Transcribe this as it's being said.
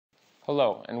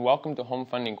Hello, and welcome to Home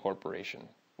Funding Corporation.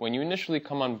 When you initially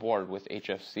come on board with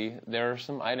HFC, there are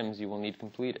some items you will need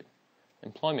completed.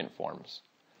 Employment forms.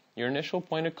 Your initial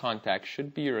point of contact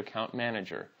should be your account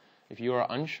manager. If you are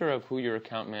unsure of who your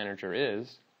account manager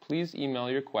is, please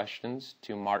email your questions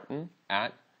to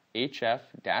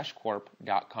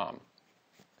martin@hf-corp.com.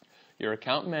 Your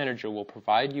account manager will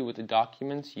provide you with the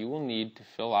documents you will need to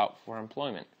fill out for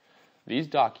employment. These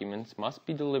documents must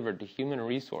be delivered to Human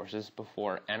Resources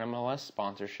before NMLS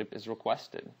sponsorship is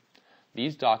requested.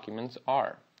 These documents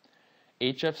are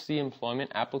HFC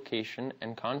Employment Application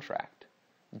and Contract,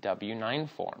 W-9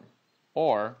 form,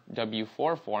 or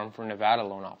W-4 form for Nevada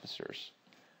loan officers,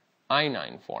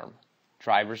 I-9 form,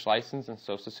 driver's license and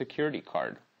social security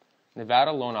card.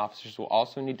 Nevada loan officers will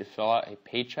also need to fill out a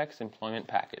Paychex employment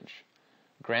package,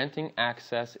 granting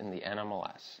access in the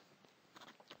NMLS.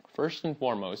 First and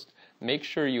foremost, make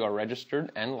sure you are registered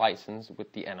and licensed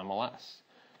with the NMLS.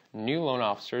 New loan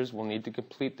officers will need to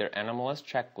complete their NMLS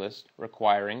checklist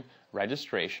requiring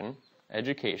registration,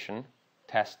 education,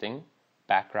 testing,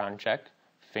 background check,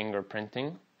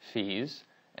 fingerprinting, fees,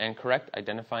 and correct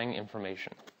identifying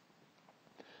information.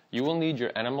 You will need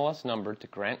your NMLS number to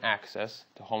grant access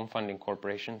to Home Funding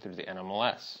Corporation through the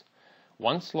NMLS.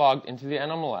 Once logged into the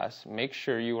NMLS, make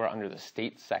sure you are under the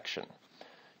State section.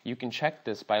 You can check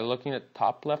this by looking at the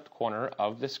top left corner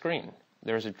of the screen.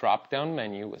 There is a drop-down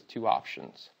menu with two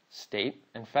options, State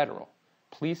and Federal.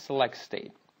 Please select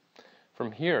State.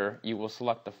 From here, you will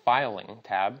select the Filing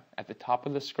tab at the top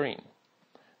of the screen.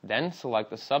 Then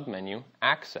select the submenu,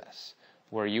 Access,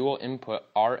 where you will input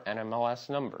our NMLS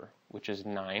number, which is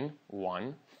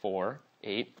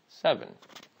 91487.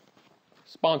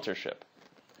 Sponsorship.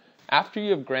 After you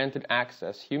have granted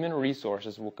access, Human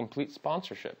Resources will complete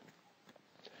sponsorship.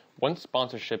 Once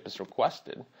sponsorship is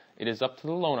requested, it is up to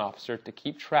the loan officer to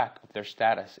keep track of their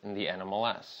status in the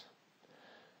NMLS.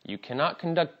 You cannot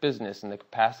conduct business in the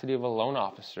capacity of a loan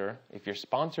officer if your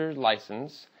sponsor's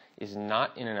license is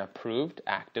not in an approved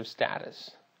active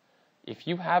status. If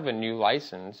you have a new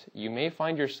license, you may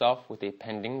find yourself with a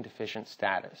pending deficient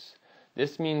status.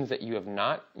 This means that you have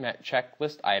not met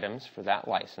checklist items for that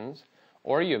license,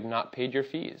 or you have not paid your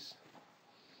fees.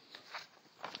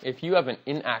 If you have an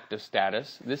inactive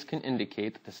status, this can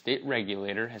indicate that the state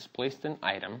regulator has placed an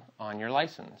item on your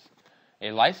license.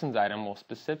 A license item will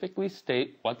specifically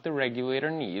state what the regulator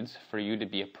needs for you to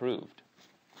be approved.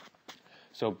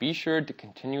 So be sure to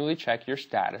continually check your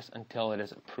status until it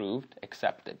is approved,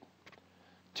 accepted.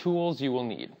 Tools you will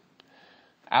need.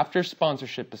 After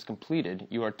sponsorship is completed,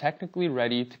 you are technically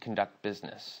ready to conduct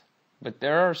business. But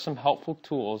there are some helpful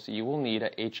tools you will need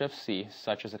at HFC,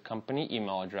 such as a company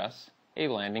email address, a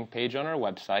landing page on our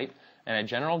website, and a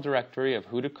general directory of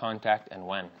who to contact and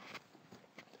when.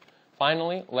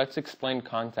 Finally, let's explain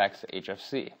contacts at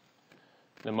HFC.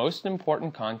 The most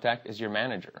important contact is your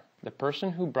manager, the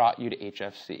person who brought you to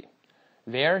HFC.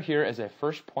 They are here as a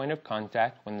first point of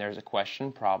contact when there's a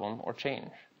question, problem, or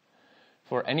change.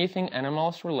 For anything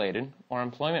NMLS related or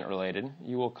employment related,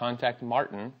 you will contact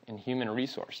Martin in Human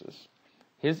Resources.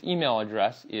 His email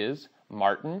address is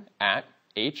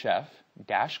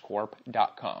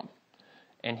martin@hf-corp.com,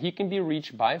 and he can be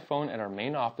reached by phone at our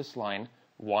main office line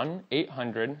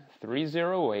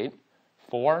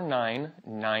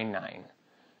 1-800-308-4999.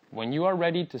 When you are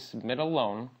ready to submit a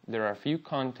loan, there are a few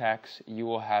contacts you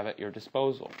will have at your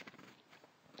disposal.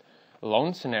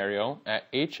 Loan scenario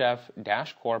at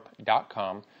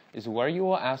hf-corp.com is where you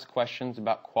will ask questions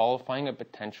about qualifying a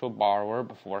potential borrower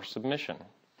before submission.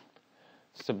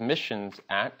 Submissions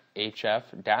at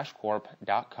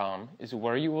hf-corp.com is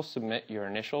where you will submit your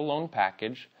initial loan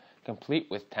package, complete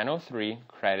with 1003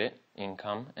 credit,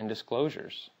 income, and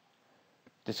disclosures.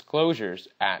 Disclosures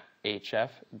at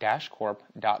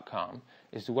hf-corp.com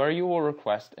is where you will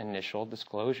request initial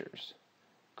disclosures.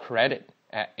 Credit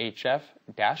at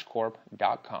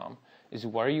hf-corp.com is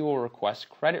where you will request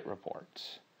credit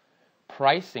reports.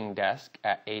 Pricing desk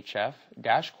at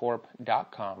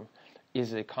hf-corp.com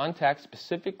is a contact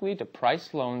specifically to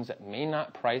price loans that may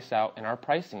not price out in our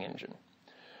pricing engine.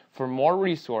 For more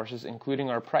resources, including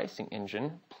our pricing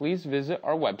engine, please visit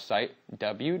our website,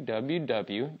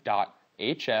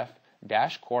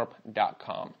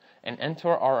 www.hf-corp.com, and enter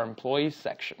our employees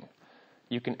section.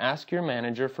 You can ask your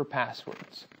manager for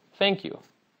passwords. Thank you.